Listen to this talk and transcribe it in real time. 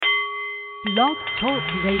Blog Talk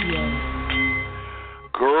Radio.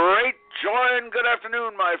 Great joy and good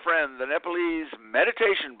afternoon, my friend. The Nepalese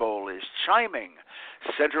meditation bowl is chiming,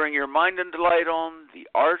 centering your mind and delight on the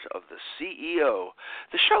art of the CEO,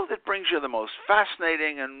 the show that brings you the most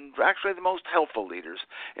fascinating and actually the most helpful leaders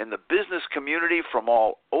in the business community from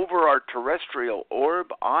all over our terrestrial orb.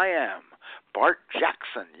 I am Bart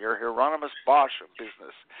Jackson, your Hieronymus Bosch of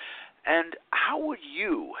business. And how would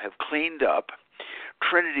you have cleaned up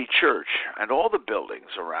Trinity Church and all the buildings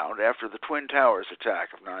around after the Twin Towers attack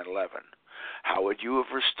of 9/11? How would you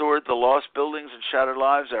have restored the lost buildings and shattered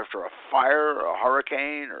lives after a fire, or a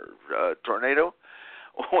hurricane, or a tornado?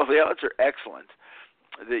 Well, the odds are excellent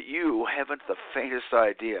that you haven't the faintest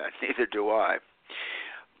idea. Neither do I.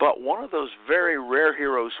 But one of those very rare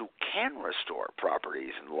heroes who can restore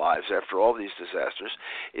properties and lives after all these disasters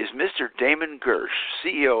is Mr. Damon Gersh,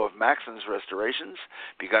 CEO of Maxons Restorations,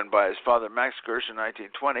 begun by his father Max Gersh in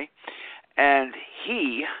 1920. And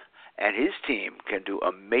he and his team can do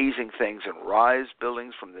amazing things and rise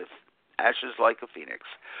buildings from the ashes like a phoenix.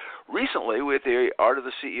 Recently, with the Art of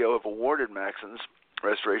the CEO, have awarded Maxons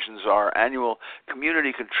Restorations our annual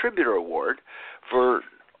Community Contributor Award for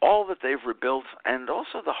all that they've rebuilt and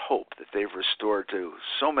also the hope that they've restored to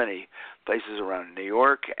so many places around New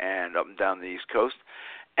York and up and down the East Coast.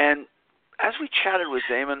 And as we chatted with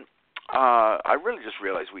Damon, I really just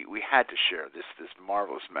realized we had to share this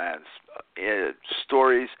marvelous man's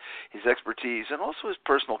stories, his expertise, and also his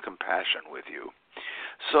personal compassion with you.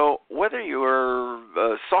 So whether you're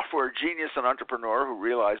a software genius and entrepreneur who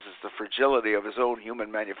realizes the fragility of his own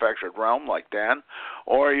human manufactured realm like Dan,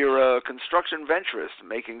 or you're a construction venturist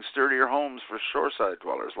making sturdier homes for shoreside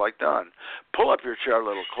dwellers like Don, pull up your chair a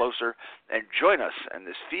little closer and join us in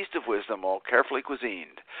this feast of wisdom, all carefully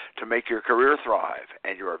cuisined, to make your career thrive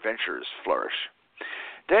and your adventures flourish.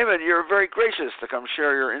 Damon, you're very gracious to come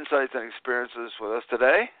share your insights and experiences with us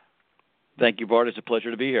today. Thank you, Bart. It's a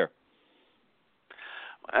pleasure to be here.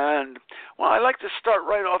 And, well, I'd like to start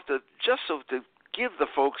right off to give the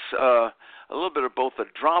folks a little bit of both the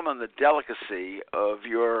drama and the delicacy of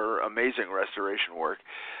your amazing restoration work.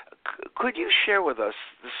 Could you share with us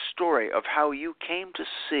the story of how you came to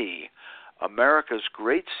see America's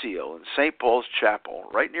Great Seal in St. Paul's Chapel,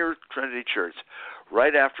 right near Trinity Church,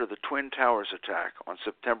 right after the Twin Towers attack on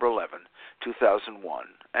September 11, 2001,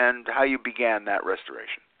 and how you began that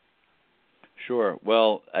restoration? Sure.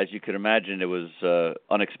 Well, as you can imagine, it was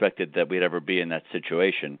unexpected that we'd ever be in that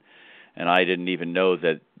situation. And I didn't even know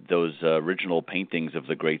that those original paintings of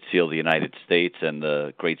the Great Seal of the United States and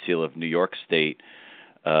the Great Seal of New York State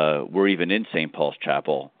were even in St. Paul's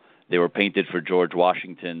Chapel. They were painted for George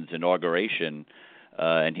Washington's inauguration,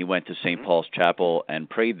 and he went to St. Paul's Chapel and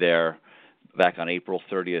prayed there back on April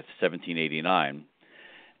 30th, 1789.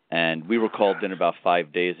 And we were called in about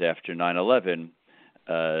 5 days after 9/11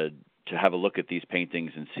 to have a look at these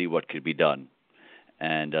paintings and see what could be done.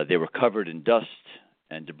 And they were covered in dust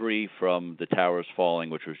and debris from the towers falling,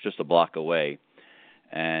 which was just a block away.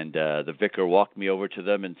 And the vicar walked me over to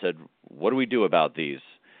them and said, "What do we do about these?"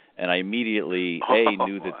 And I immediately,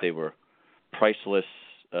 knew that they were priceless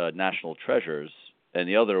national treasures, and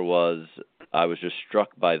the other was I was just struck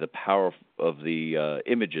by the power of the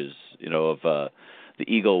images, of the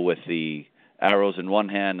eagle with the arrows in one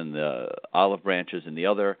hand and the olive branches in the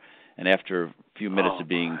other. And after a few minutes of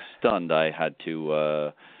being stunned, I had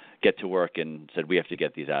to get to work and said, we have to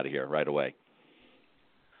get these out of here right away.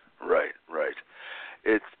 Right.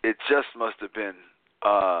 It just must have been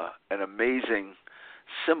an amazing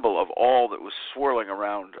symbol of all that was swirling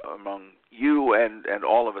around among you and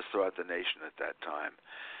all of us throughout the nation at that time.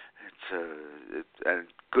 And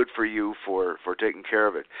good for you for taking care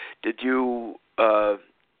of it. Did you?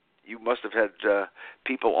 You must have had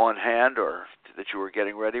people on hand, or that you were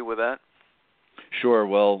getting ready with that? Sure.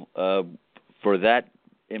 Well, for that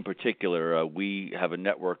in particular, we have a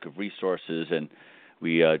network of resources, and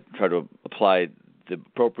we try to apply the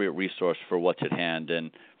appropriate resource for what's at hand.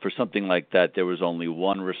 And for something like that, there was only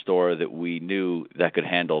one restorer that we knew that could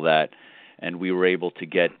handle that, and we were able to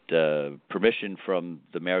get permission from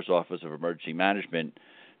the Mayor's Office of Emergency Management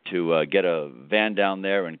to get a van down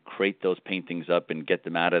there and crate those paintings up and get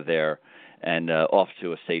them out of there and off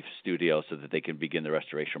to a safe studio so that they can begin the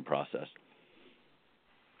restoration process.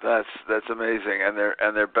 That's amazing, and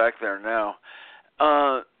they're back there now.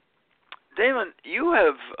 Damon, you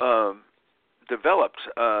have developed.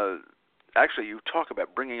 Actually, you talk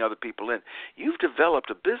about bringing other people in. You've developed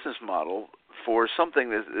a business model for something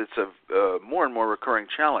that's a more and more recurring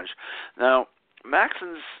challenge. Now,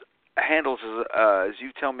 Maxons handles, as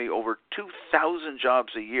you tell me, over 2,000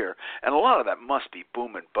 jobs a year, and a lot of that must be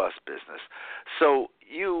boom and bust business. So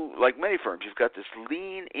you, like many firms, you've got this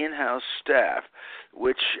lean in-house staff,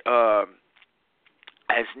 which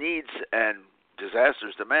as needs and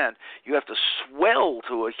disasters demand, you have to swell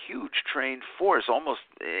to a huge trained force almost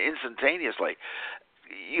instantaneously.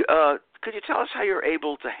 Could you tell us how you're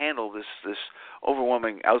able to handle this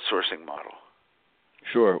overwhelming outsourcing model?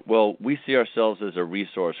 Sure. Well, we see ourselves as a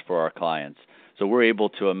resource for our clients. So we're able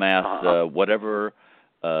to amass whatever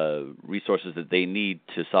resources that they need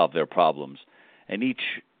to solve their problems. And each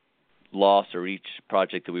loss or each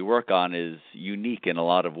project that we work on is unique in a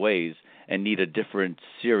lot of ways and need a different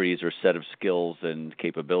series or set of skills and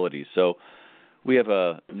capabilities. So we have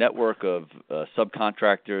a network of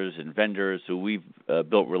subcontractors and vendors who we've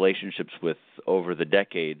built relationships with over the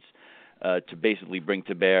decades to basically bring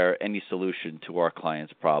to bear any solution to our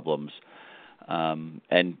clients' problems.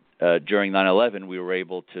 And during 9/11, we were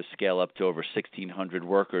able to scale up to over 1,600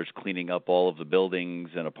 workers cleaning up all of the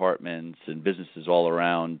buildings and apartments and businesses all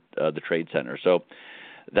around the trade center. So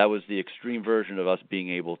that was the extreme version of us being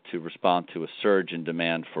able to respond to a surge in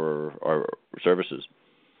demand for our services.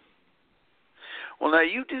 Well, now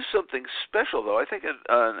you do something special, though. I think,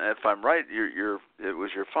 if I'm right, it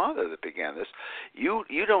was your father that began this. You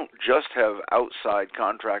don't just have outside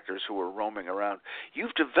contractors who are roaming around.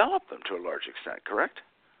 You've developed them to a large extent, correct?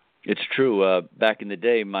 It's true. Back in the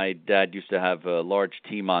day, my dad used to have a large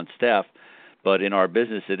team on staff, but in our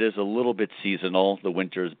business, it is a little bit seasonal. The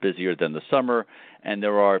winter is busier than the summer, and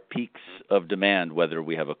there are peaks of demand, whether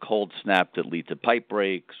we have a cold snap that leads to pipe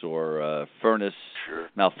breaks or furnace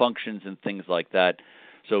malfunctions and things like that.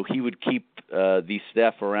 So he would keep these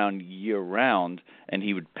staff around year-round, and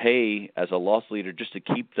he would pay as a loss leader just to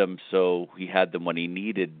keep them so he had them when he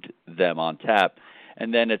needed them on tap.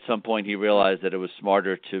 And then at some point he realized that it was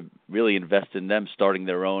smarter to really invest in them starting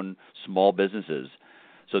their own small businesses.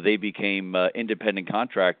 So they became independent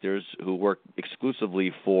contractors who worked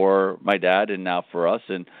exclusively for my dad and now for us.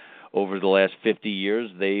 And over the last 50 years,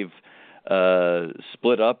 they've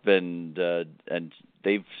split up and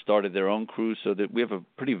they've started their own crews, so that we have a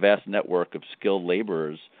pretty vast network of skilled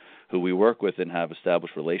laborers who we work with and have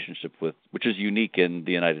established relationships with, which is unique in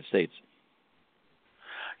the United States.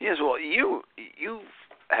 Yes, well, you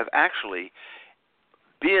have actually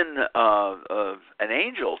been an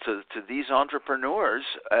angel to these entrepreneurs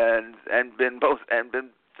and been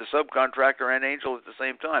the subcontractor and angel at the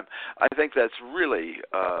same time. I think that's really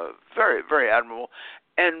very, very admirable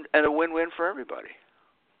and a win-win for everybody.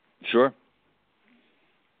 Sure.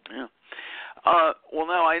 Yeah. Well,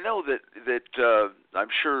 now I know that I'm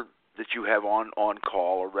sure that you have on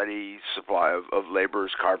call a ready supply of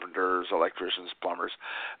laborers, carpenters, electricians, plumbers.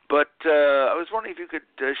 But I was wondering if you could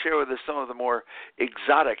share with us some of the more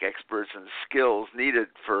exotic experts and skills needed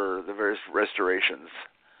for the various restorations.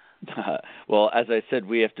 Well, as I said,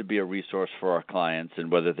 we have to be a resource for our clients, and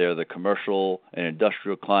whether they're the commercial and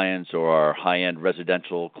industrial clients or our high-end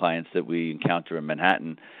residential clients that we encounter in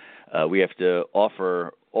Manhattan, we have to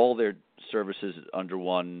offer all their services under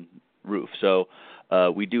one roof. So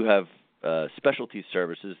we do have specialty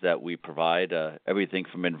services that we provide, everything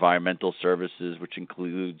from environmental services, which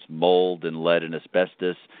includes mold and lead and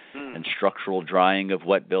asbestos, and structural drying of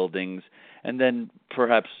wet buildings, and then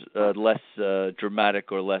perhaps less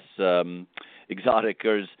dramatic or less exotic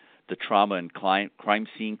is the trauma and crime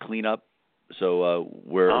scene cleanup. So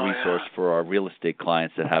we're a resource for our real estate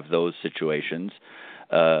clients that have those situations.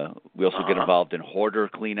 We also get involved in hoarder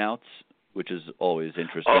cleanouts, which is always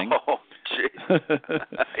interesting. Oh, gee.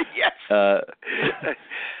 Yes.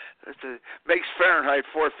 Makes Fahrenheit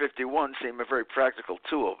 451 seem a very practical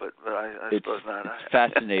tool, but I suppose not. It's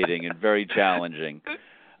fascinating and very challenging.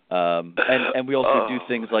 And we also do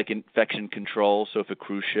things like infection control. So if a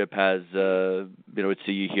cruise ship has, so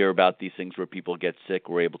you hear about these things where people get sick,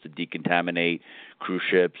 we're able to decontaminate cruise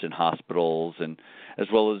ships and hospitals, and as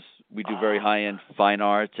well as we do very high-end fine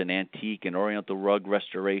arts and antique and oriental rug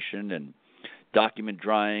restoration and document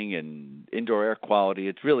drying and indoor air quality.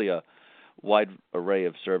 It's really a wide array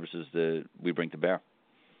of services that we bring to bear.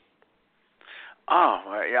 Oh,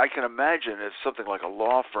 I can imagine if something like a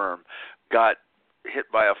law firm got hit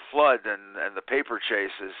by a flood and the paper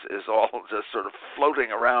chase is all just sort of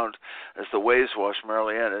floating around as the waves wash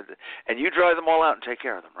merrily in, and you dry them all out and take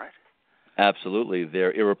care of them, right? Absolutely.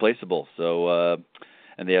 They're irreplaceable. So,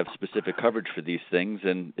 and they have specific coverage for these things,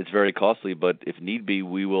 and it's very costly, but if need be,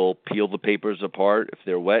 we will peel the papers apart if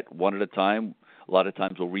they're wet, one at a time. A lot of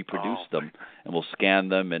times we'll reproduce them, and we'll scan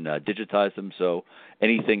them and digitize them, so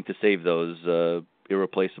anything to save those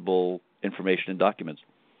irreplaceable information and documents.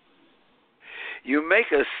 you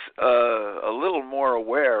make us a little more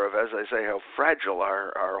aware of, as I say, how fragile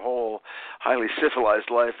our whole highly civilized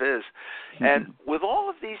life is. And with all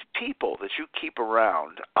of these people that you keep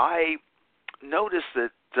around, I notice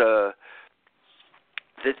that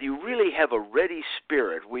that you really have a ready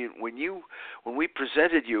spirit. When we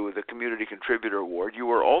presented you with the Community Contributor Award, you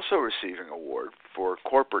were also receiving an award for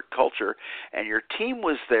corporate culture, and your team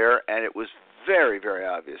was there, and it was very, very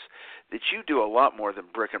obvious that you do a lot more than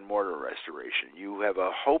brick and mortar restoration. You have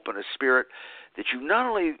a hope and a spirit that you not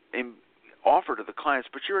only offer to the clients,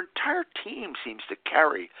 but your entire team seems to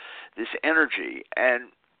carry this energy. And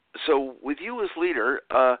so with you as leader,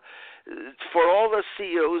 for all the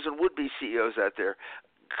CEOs and would-be CEOs out there,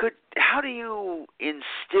 how do you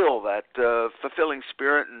instill that fulfilling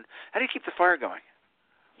spirit, and how do you keep the fire going?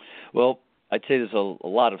 Well, I'd say there's a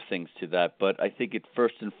lot of things to that, but I think it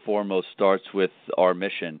first and foremost starts with our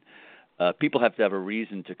mission. People have to have a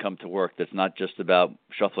reason to come to work that's not just about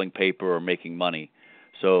shuffling paper or making money.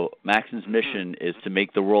 So Maxon's mission is to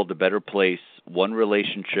make the world a better place, one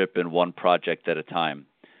relationship and one project at a time.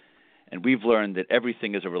 And we've learned that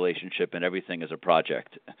everything is a relationship and everything is a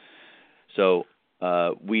project. So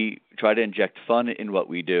we try to inject fun in what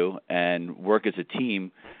we do and work as a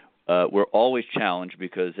team. We're always challenged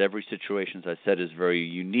because every situation, as I said, is very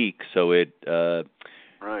unique. So it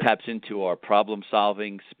taps into our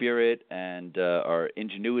problem-solving spirit and our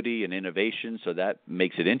ingenuity and innovation, so that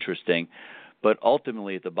makes it interesting. But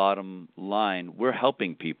ultimately, at the bottom line, we're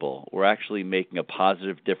helping people. We're actually making a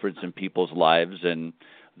positive difference in people's lives and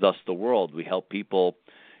thus the world. We help people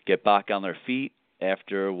get back on their feet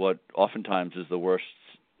after what oftentimes is the worst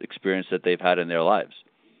experience that they've had in their lives.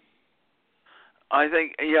 I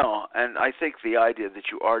think, and I think the idea that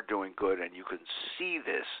you are doing good and you can see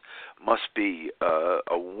this must be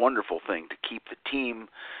a wonderful thing to keep the team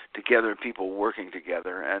together and people working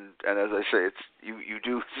together. And as I say, you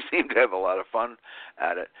do seem to have a lot of fun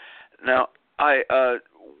at it. Now,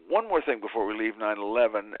 one more thing before we leave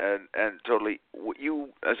 9/11, and totally, you,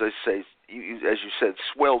 as I say, as you said,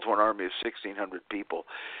 swelled to an army of 1,600 people.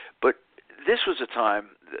 But this was a time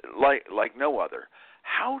like no other.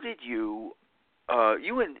 How did you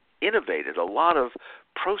innovated a lot of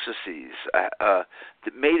processes that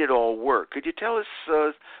made it all work. Could you tell us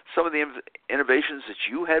some of the innovations that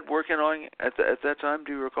you had working on at that time?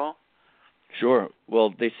 Do you recall? Sure.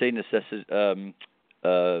 Well, they say necessity.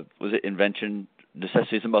 Was it invention?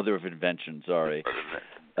 Necessity is the mother of invention. Sorry.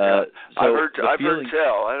 I've heard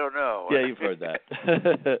tell. I don't know. Yeah, you've heard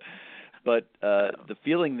that. But the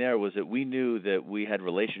feeling there was that we knew that we had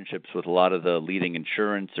relationships with a lot of the leading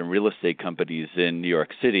insurance and real estate companies in New York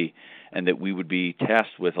City, and that we would be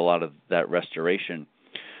tasked with a lot of that restoration.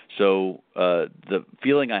 So the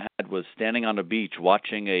feeling I had was standing on a beach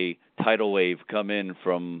watching a tidal wave come in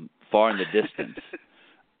from far in the distance.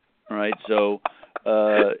 Right? So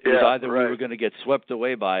it was either we were going to get swept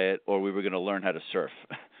away by it or we were going to learn how to surf.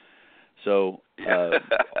 So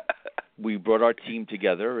we brought our team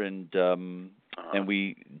together and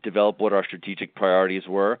we developed what our strategic priorities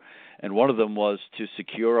were, and one of them was to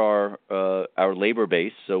secure our labor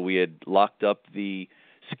base. So we had locked up the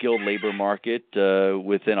skilled labor market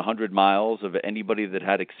within 100 miles of anybody that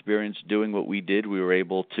had experience doing what we did. We were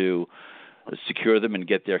able to secure them and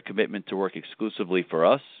get their commitment to work exclusively for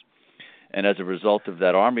us. And as a result of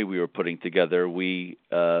that army we were putting together, we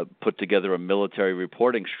put together a military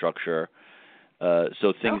reporting structure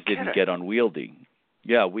so things didn't get unwieldy.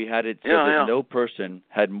 Yeah, we had it so that no person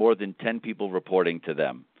had more than 10 people reporting to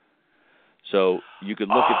them. So you could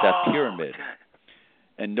look at that pyramid,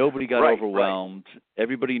 and nobody got overwhelmed. Right.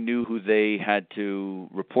 Everybody knew who they had to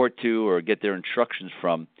report to or get their instructions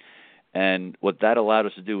from. And what that allowed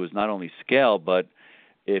us to do was not only scale, but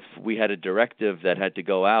if we had a directive that had to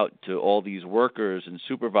go out to all these workers and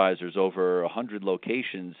supervisors over 100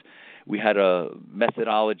 locations, we had a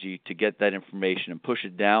methodology to get that information and push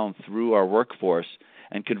it down through our workforce.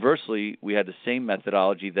 And conversely, we had the same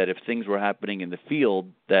methodology that if things were happening in the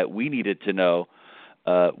field that we needed to know,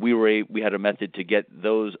 we had a method to get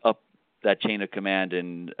those up that chain of command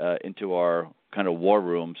and into our kind of war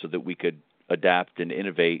room so that we could adapt and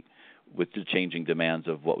innovate with the changing demands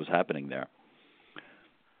of what was happening there.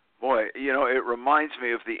 Boy, it reminds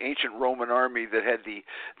me of the ancient Roman army that had the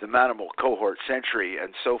manimal cohort sentry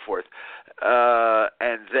and so forth,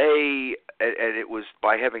 and it was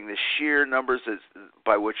by having the sheer numbers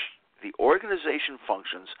by which the organization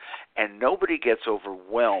functions, and nobody gets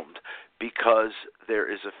overwhelmed because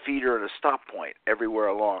there is a feeder and a stop point everywhere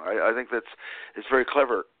along. I think it's very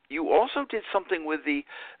clever. You also did something with you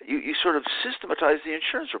sort of systematized the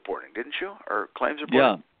insurance reporting, didn't you, or claims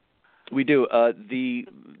reporting? We do. The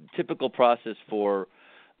typical process for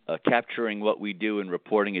capturing what we do and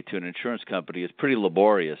reporting it to an insurance company is pretty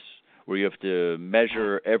laborious, where you have to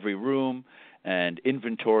measure every room and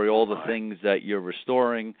inventory all the things that you're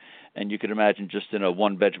restoring. And you can imagine just in a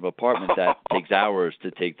one-bedroom apartment that takes hours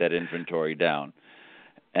to take that inventory down.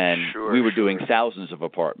 And we were doing thousands of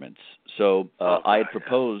apartments. So I had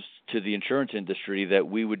proposed to the insurance industry that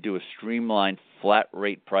we would do a streamlined flat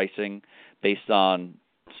rate pricing based on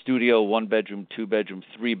studio, one-bedroom, two-bedroom,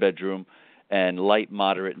 three-bedroom, and light,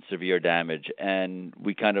 moderate, and severe damage. And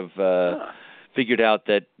we kind of figured out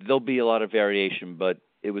that there'll be a lot of variation, but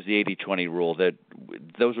it was the 80-20 rule that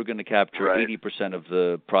those were going to capture 80% of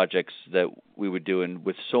the projects that we were doing,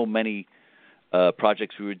 with so many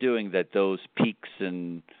projects we were doing that those peaks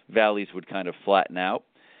and valleys would kind of flatten out.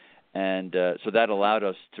 And so that allowed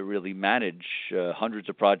us to really manage hundreds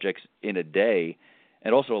of projects in a day,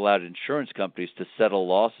 and also allowed insurance companies to settle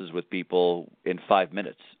losses with people in 5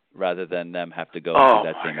 minutes rather than them have to go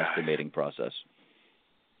through that same estimating process.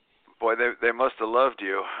 Boy, they must have loved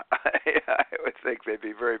you. I would think they'd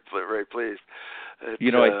be very, very pleased.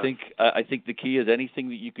 I think the key is anything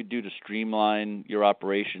that you could do to streamline your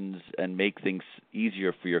operations and make things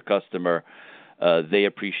easier for your customer. They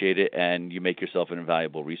appreciate it, and you make yourself an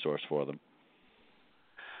invaluable resource for them.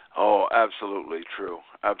 Oh, absolutely true.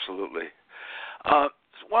 Absolutely.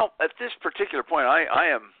 Well, at this particular point, I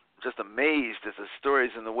am just amazed at the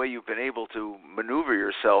stories and the way you've been able to maneuver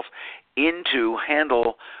yourself into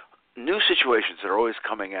handle new situations that are always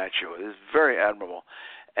coming at you. It is very admirable.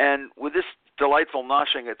 And with this delightful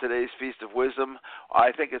noshing at today's Feast of Wisdom,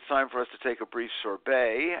 I think it's time for us to take a brief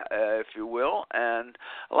sorbet, if you will, and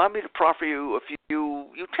allow me to proffer you a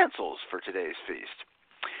few utensils for today's feast.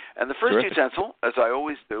 And the first utensil, as I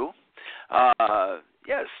always do,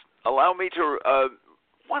 allow me to,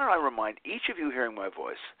 why don't I remind each of you hearing my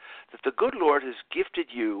voice that the good Lord has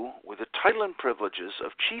gifted you with the title and privileges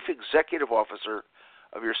of Chief Executive Officer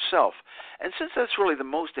of yourself. And since that's really the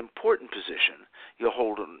most important position you'll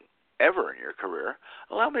hold ever in your career,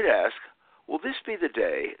 allow me to ask, will this be the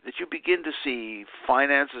day that you begin to see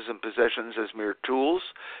finances and possessions as mere tools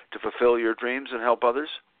to fulfill your dreams and help others?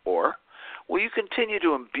 Or will you continue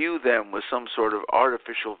to imbue them with some sort of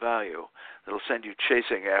artificial value that will send you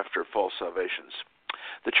chasing after false salvations?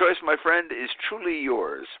 The choice, my friend, is truly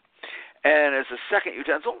yours. And as a second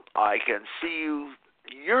utensil, I can see you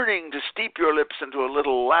yearning to steep your lips into a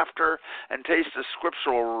little laughter and taste a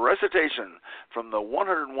scriptural recitation from the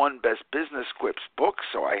 101 Best Business Quips book.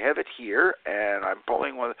 So I have it here, and I'm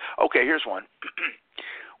pulling one. Okay, here's one.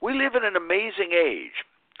 We live in an amazing age.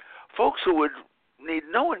 Folks who would need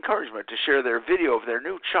no encouragement to share their video of their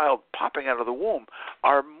new child popping out of the womb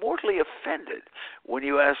are mortally offended when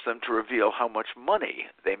you ask them to reveal how much money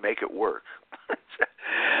they make at work.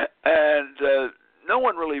 And no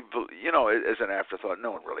one really, as an afterthought,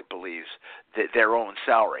 no one really believes that their own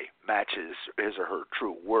salary matches his or her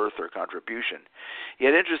true worth or contribution.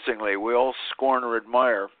 Yet, interestingly, we all scorn or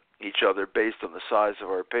admire each other based on the size of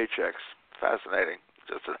our paychecks. Fascinating.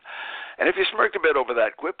 And if you smirked a bit over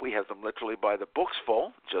that quip, we have them literally by the books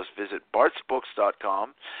full. Just visit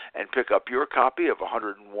bartsbooks.com and pick up your copy of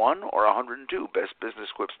 101 or 102 Best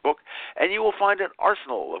Business Quips book, and you will find an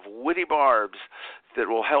arsenal of witty barbs that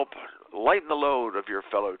will help lighten the load of your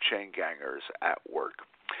fellow chain gangers at work.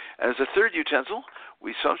 And as a third utensil,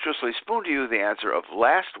 we sumptuously spoon to you the answer of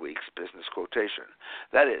last week's business quotation.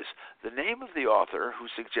 That is, the name of the author who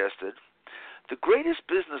suggested, the greatest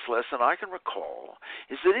business lesson I can recall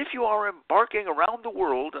is that if you are embarking around the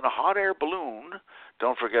world in a hot air balloon,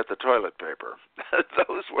 don't forget the toilet paper.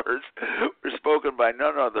 Those words were spoken by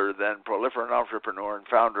none other than prolific entrepreneur and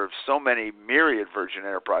founder of so many myriad Virgin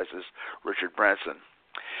Enterprises, Richard Branson.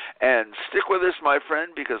 And stick with us, my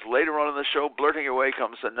friend, because later on in the show, blurting away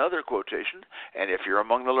comes another quotation. And if you're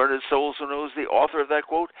among the learned souls who knows the author of that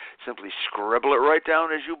quote, simply scribble it right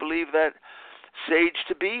down as you believe that sage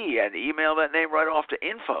to be, and email that name right off to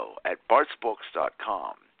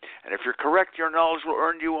info@bartsbooks.com. And if you're correct, your knowledge will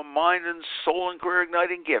earn you a mind and soul and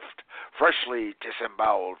career-igniting gift, freshly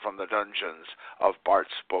disemboweled from the dungeons of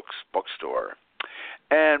Bart's Books bookstore.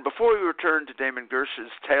 And before we return to Damon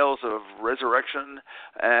Gersh's tales of resurrection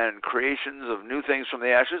and creations of new things from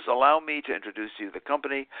the ashes, allow me to introduce to you the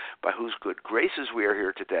company by whose good graces we are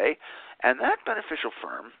here today. And that beneficial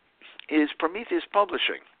firm is Prometheus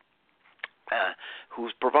Publishing,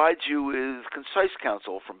 who provides you with concise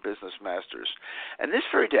counsel from business masters. And this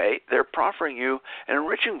very day, they're proffering you an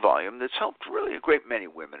enriching volume that's helped really a great many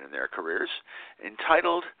women in their careers,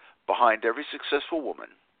 entitled Behind Every Successful Woman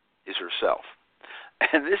is Herself.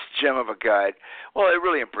 And this gem of a guide, well, it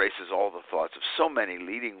really embraces all the thoughts of so many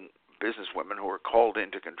leading businesswomen who are called in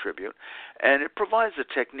to contribute, and it provides the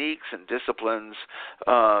techniques and disciplines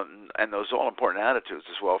and those all-important attitudes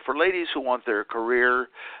as well for ladies who want their career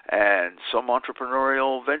and some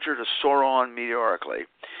entrepreneurial venture to soar on meteorically.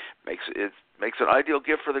 Makes an ideal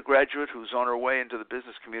gift for the graduate who's on her way into the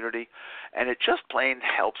business community, and it just plain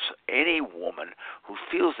helps any woman who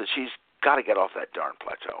feels that she's got to get off that darn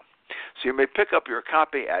plateau. So you may pick up your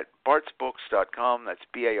copy at bartsbooks.com. That's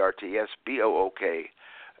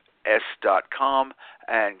BARTSBOOKS.com,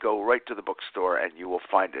 and go right to the bookstore, and you will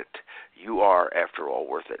find it. You are, after all,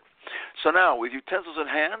 worth it. So now, with utensils in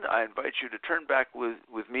hand, I invite you to turn back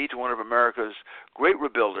with me to one of America's great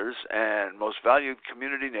rebuilders and most valued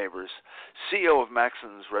community neighbors, CEO of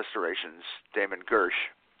Maxons Restorations, Damon Gersh.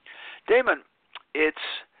 Damon,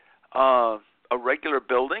 it's a regular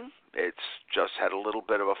building. It's just had a little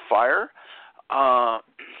bit of a fire,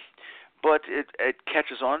 but it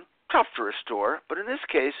catches on. Tough to restore, but in this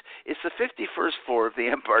case, it's the 51st floor of the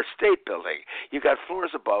Empire State Building. You've got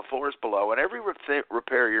floors above, floors below, and every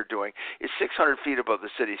repair you're doing is 600 feet above the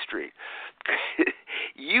city street.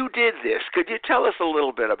 You did this. Could you tell us a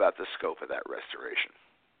little bit about the scope of that restoration?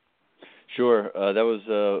 Sure. That was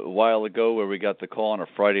a while ago where we got the call on a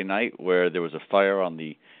Friday night where there was a fire on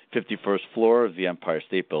the 51st floor of the Empire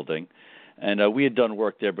State Building. And we had done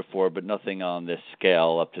work there before, but nothing on this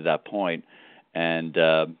scale up to that point. And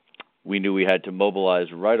we knew we had to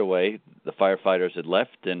mobilize right away. The firefighters had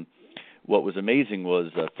left, and what was amazing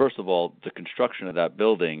was, first of all, the construction of that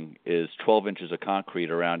building is 12 inches of concrete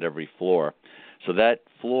around every floor. So that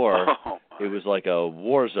floor, it was like a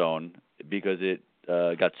war zone because it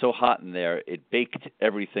got so hot in there, it baked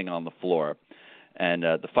everything on the floor. And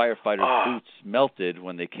the firefighters' boots melted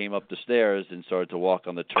when they came up the stairs and started to walk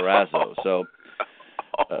on the terrazzo. So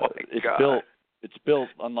it's built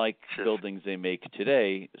unlike buildings they make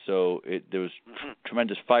today. So there was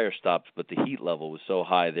tremendous fire stops, but the heat level was so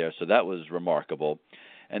high there. So that was remarkable.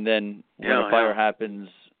 And then when a fire happens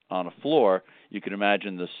on a floor, you can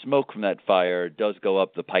imagine the smoke from that fire does go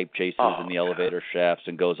up the pipe chases and the elevator shafts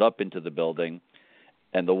and goes up into the building.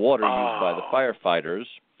 And the water used by the firefighters,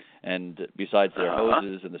 and besides their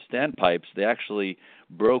hoses and the standpipes, they actually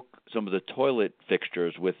broke some of the toilet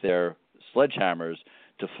fixtures with their sledgehammers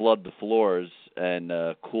to flood the floors and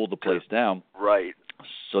cool the place down. Right.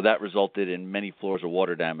 So that resulted in many floors of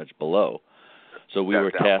water damage below. So we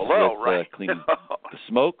were tasked with cleaning the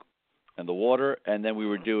smoke and the water, and then we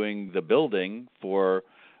were doing the building for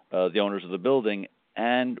the owners of the building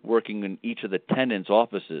and working in each of the tenants'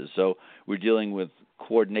 offices. So we're dealing with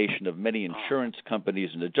coordination of many insurance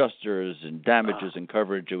companies and adjusters and damages and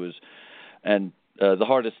coverage. The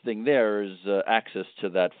hardest thing there is access to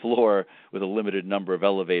that floor with a limited number of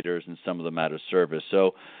elevators, and some of them out of service.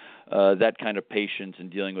 So that kind of patience and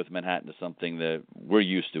dealing with Manhattan is something that we're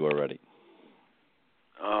used to already.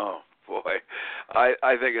 Oh, boy.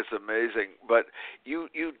 I think it's amazing. But you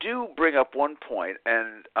do bring up one point,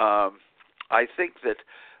 and I think that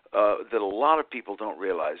a lot of people don't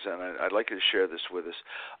realize, and I'd like you to share this with us.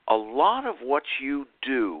 A lot of what you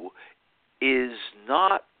do is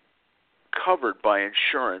not covered by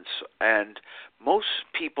insurance, and most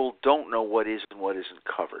people don't know what is and what isn't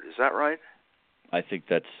covered. Is that right? I think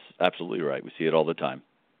that's absolutely right. We see it all the time.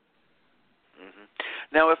 Mm-hmm.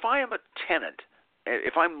 Now, if I am a tenant,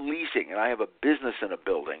 if I'm leasing and I have a business in a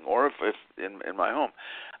building, or if in my home,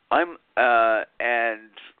 and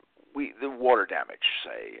the water damage,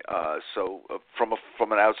 say, from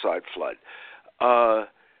an outside flood,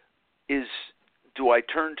 do I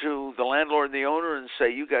turn to the landlord and the owner and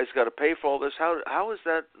say, you guys got to pay for all this? How is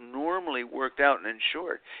that normally worked out and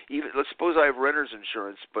insured? Even let's suppose I have renter's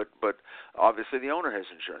insurance, but obviously the owner has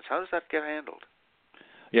insurance. How does that get handled?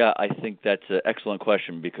 Yeah, I think that's an excellent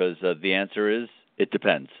question because the answer is it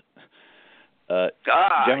depends.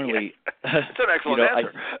 Generally, it's an excellent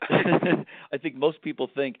answer. I think most people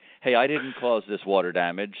think, hey, I didn't cause this water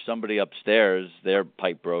damage. Somebody upstairs, their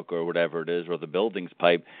pipe broke or whatever it is, or the building's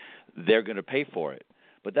pipe, they're going to pay for it.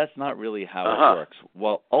 But that's not really how it works.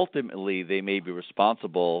 Well, ultimately, they may be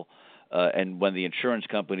responsible, and when the insurance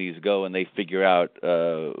companies go and they figure out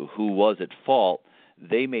who was at fault,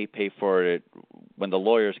 they may pay for it when the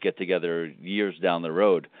lawyers get together years down the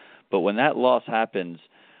road. But when that loss happens,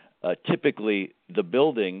 typically the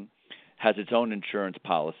building has its own insurance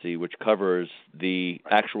policy, which covers the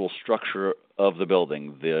actual structure of the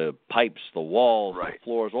building, the pipes, the walls, the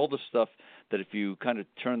floors, all the stuff that if you kind of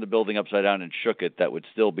turned the building upside down and shook it, that would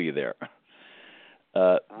still be there.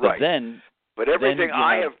 But everything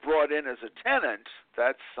I have brought in as a tenant,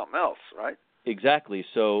 that's something else, right? Exactly.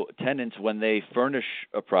 So tenants, when they furnish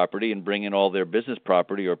a property and bring in all their business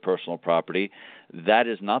property or personal property, that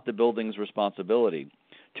is not the building's responsibility.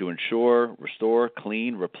 To insure, restore,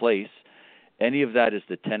 clean, replace, any of that is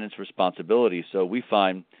the tenant's responsibility. So we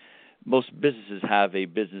find most businesses have a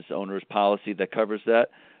business owner's policy that covers that,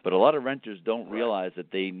 but a lot of renters don't realize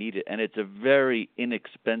that they need it, and it's a very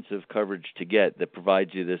inexpensive coverage to get that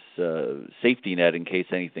provides you this safety net in case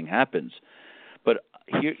anything happens. But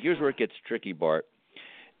here's where it gets tricky, Bart,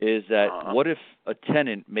 is that what if a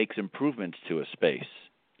tenant makes improvements to a space?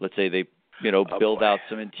 Let's say they, build out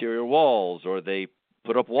some interior walls, or they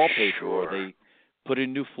put up wallpaper, or they put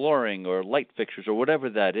in new flooring or light fixtures or whatever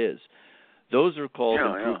that is. Those are called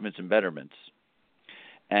improvements and betterments.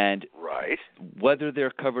 And whether they're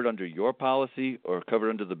covered under your policy or covered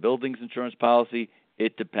under the building's insurance policy,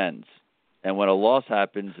 it depends. And when a loss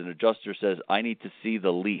happens, an adjuster says, I need to see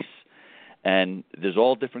the lease. And there's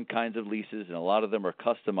all different kinds of leases, and a lot of them are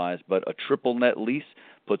customized, but a triple net lease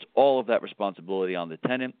puts all of that responsibility on the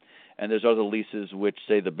tenant. And there's other leases which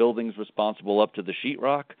say the building's responsible up to the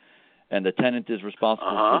sheetrock, and the tenant is responsible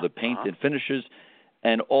for the paint and finishes,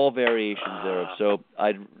 and all variations thereof. So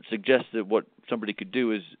I'd suggest that what somebody could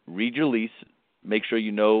do is read your lease, make sure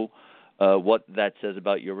you know what that says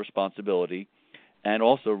about your responsibility, and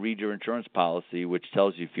also read your insurance policy, which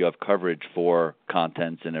tells you if you have coverage for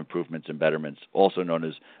contents and improvements and betterments, also known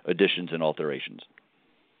as additions and alterations.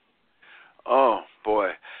 Oh, boy.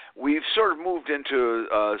 We've sort of moved into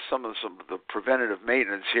some of the preventative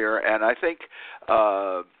maintenance here, and I think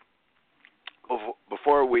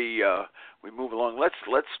before we move along, let's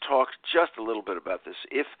talk just a little bit about this.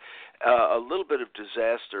 If a little bit of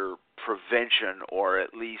disaster prevention, or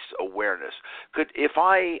at least awareness, if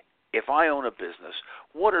I own a business,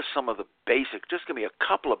 what are some of the basic, just give me a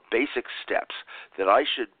couple of basic steps that I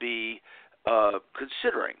should be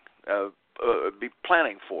considering, be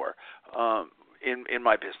planning for in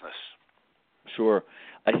my business? Sure.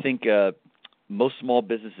 I think most small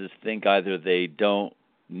businesses think either they don't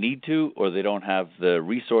need to, or they don't have the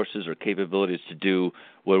resources or capabilities to do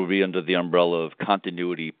what would be under the umbrella of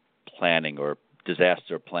continuity planning or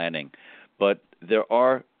disaster planning. But there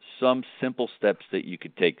are some simple steps that you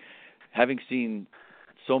could take. Having seen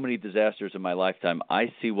so many disasters in my lifetime,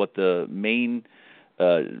 I see what the main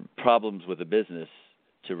problems with a business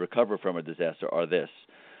to recover from a disaster are this.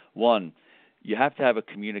 One, you have to have a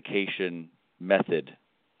communication method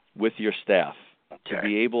with your staff to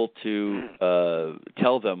be able to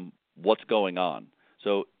tell them what's going on.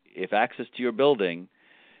 So if access to your building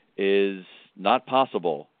is not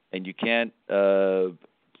possible and you can't,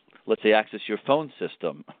 let's say, access your phone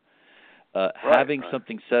system, having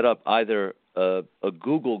something set up, either a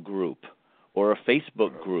Google group or a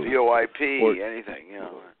Facebook group, VoIP, or anything,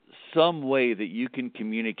 some way that you can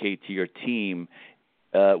communicate to your team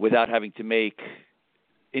without having to make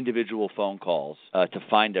individual phone calls to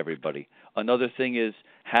find everybody. Another thing is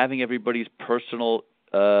having everybody's personal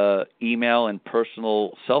email and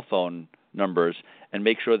personal cell phone numbers, and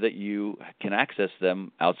make sure that you can access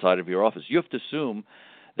them outside of your office. You have to assume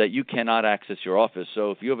that you cannot access your office.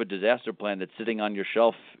 So if you have a disaster plan that's sitting on your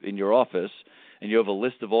shelf in your office, and you have a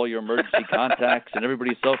list of all your emergency contacts and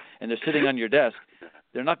everybody's and they're sitting on your desk,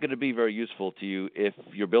 they're not going to be very useful to you if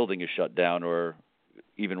your building is shut down, or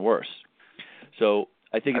even worse. So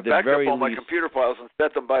I think at the very least, I backed up all my computer files and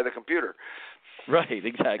set them by the computer. Right,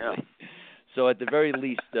 exactly. Yeah. So at the very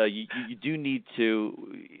least, you do need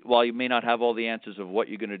to, while you may not have all the answers of what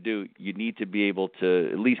you're going to do, you need to be able to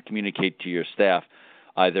at least communicate to your staff.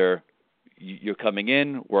 Either you're coming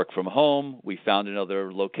in, work from home, we found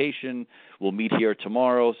another location, we'll meet here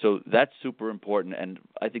tomorrow. So that's super important, and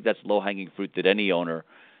I think that's low-hanging fruit that any owner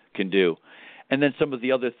can do. And then some of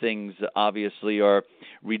the other things, obviously, are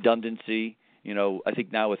redundancy. I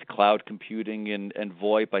think now with cloud computing and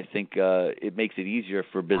VoIP, I think it makes it easier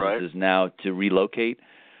for businesses now to relocate.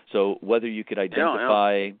 So whether you could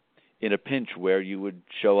identify in a pinch where you would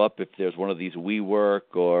show up if there's one of these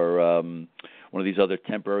WeWork or one of these other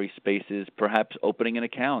temporary spaces, perhaps opening an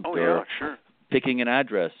account or picking an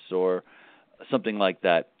address or something like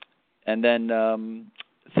that. And then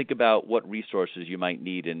think about what resources you might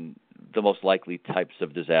need in the most likely types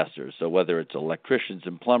of disasters. So whether it's electricians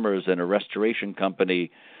and plumbers and a restoration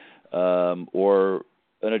company or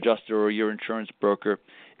an adjuster or your insurance broker,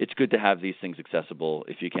 it's good to have these things accessible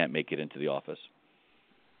if you can't make it into the office.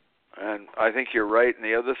 And I think you're right. And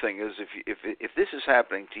the other thing is, if this is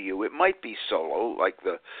happening to you, it might be solo, like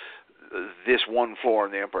this one floor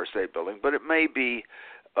in the Empire State Building, but it may be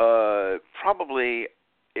probably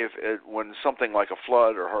when something like a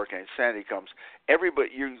flood or Hurricane Sandy comes,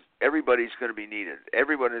 everybody's going to be needed.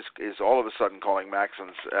 Everyone is all of a sudden calling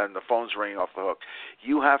Maxons, and the phone's ringing off the hook.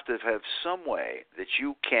 You have to have some way that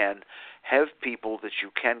you can have people that you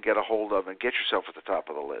can get a hold of and get yourself at the top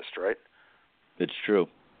of the list, right? It's true.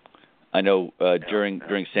 I know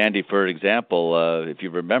during Sandy, for example, if you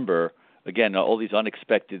remember, again, all these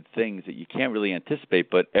unexpected things that you can't really anticipate,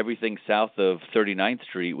 but everything south of 39th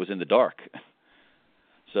Street was in the dark.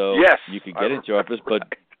 So yes, you could get into your office, but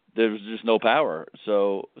there was just no power.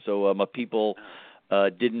 So people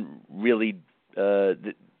didn't really,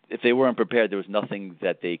 if they weren't prepared, there was nothing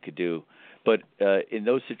that they could do. But in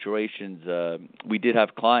those situations, we did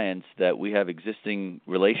have clients that we have existing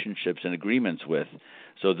relationships and agreements with.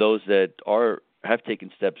 So those that have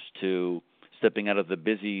taken stepping out of the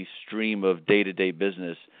busy stream of day-to-day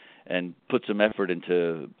business and put some effort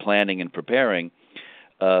into planning and preparing,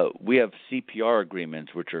 we have CPR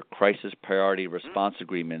agreements, which are crisis priority response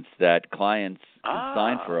agreements that clients can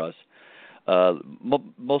sign for us.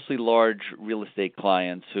 Mostly large real estate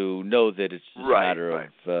clients who know that it's just a matter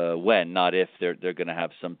of when, not if, they're going to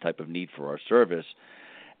have some type of need for our service.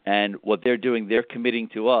 And what they're doing, they're committing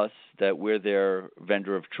to us that we're their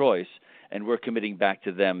vendor of choice, and we're committing back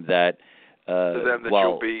to them that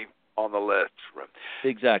you'll be on the list.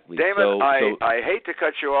 Exactly. Damon, I hate to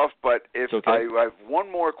cut you off, but if okay. I have one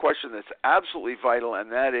more question that's absolutely vital,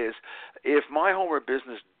 and that is, if my home or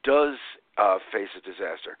business does face a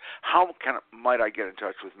disaster, how might I get in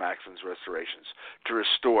touch with Maxons Restorations to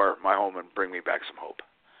restore my home and bring me back some hope?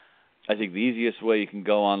 I think the easiest way, you can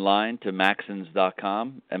go online to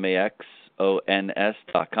maxons.com,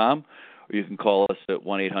 maxons.com, or you can call us at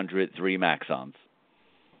 1-800-3-MAXONS.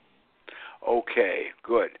 Okay,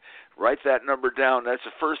 good. Write that number down. That's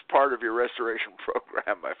the first part of your restoration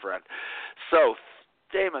program, my friend. So,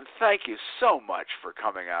 Damon, thank you so much for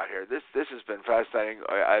coming out here. This has been fascinating.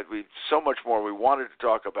 We so much more we wanted to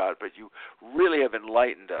talk about, but you really have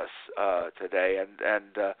enlightened us today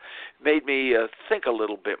and made me think a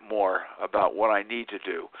little bit more about what I need to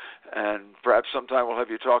do. And perhaps sometime we'll have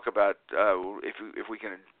you talk about, if we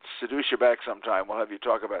can seduce you back sometime, we'll have you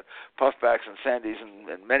talk about puffbacks and sandies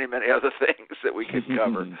and many, many other things that we could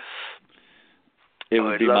cover. It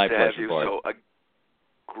would be my pleasure, Bart.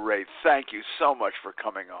 Great. Thank you so much for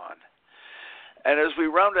coming on. And as we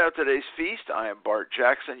round out today's feast, I am Bart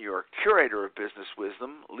Jackson, your curator of business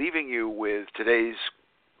wisdom, leaving you with today's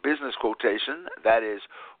business quotation. That is,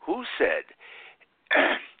 who said,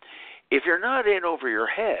 if you're not in over your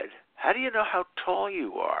head, how do you know how tall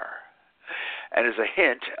you are? And as a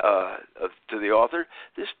hint to the author,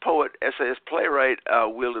 this poet, essayist, playwright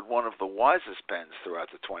wielded one of the wisest pens throughout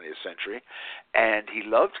the 20th century, and he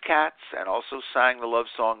loved cats and also sang the love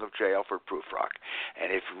song of J. Alfred Prufrock.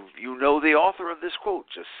 And if you know the author of this quote,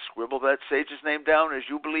 just scribble that sage's name down as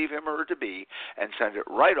you believe him or her to be and send it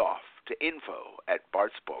right off to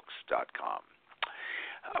info@bartsbooks.com.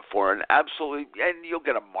 For an absolutely, and you'll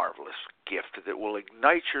get a marvelous gift that will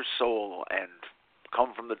ignite your soul and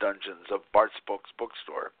come from the dungeons of Bart's Books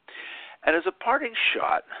bookstore. And as a parting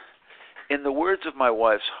shot, in the words of my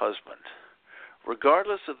wife's husband,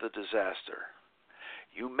 regardless of the disaster,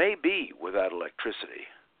 you may be without electricity,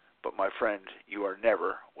 but my friend, you are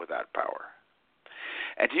never without power.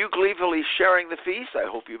 And to you gleefully sharing the feast, I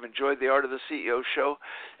hope you've enjoyed the Art of the CEO show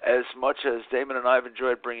as much as Damon and I have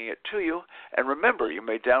enjoyed bringing it to you. And remember, you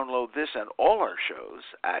may download this and all our shows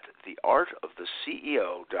at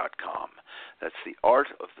theartoftheceo.com. That's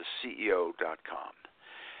theartoftheceo.com.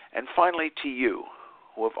 And finally, to you,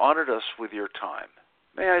 who have honored us with your time,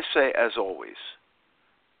 may I say, as always,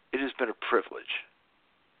 it has been a privilege.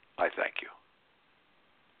 I thank you.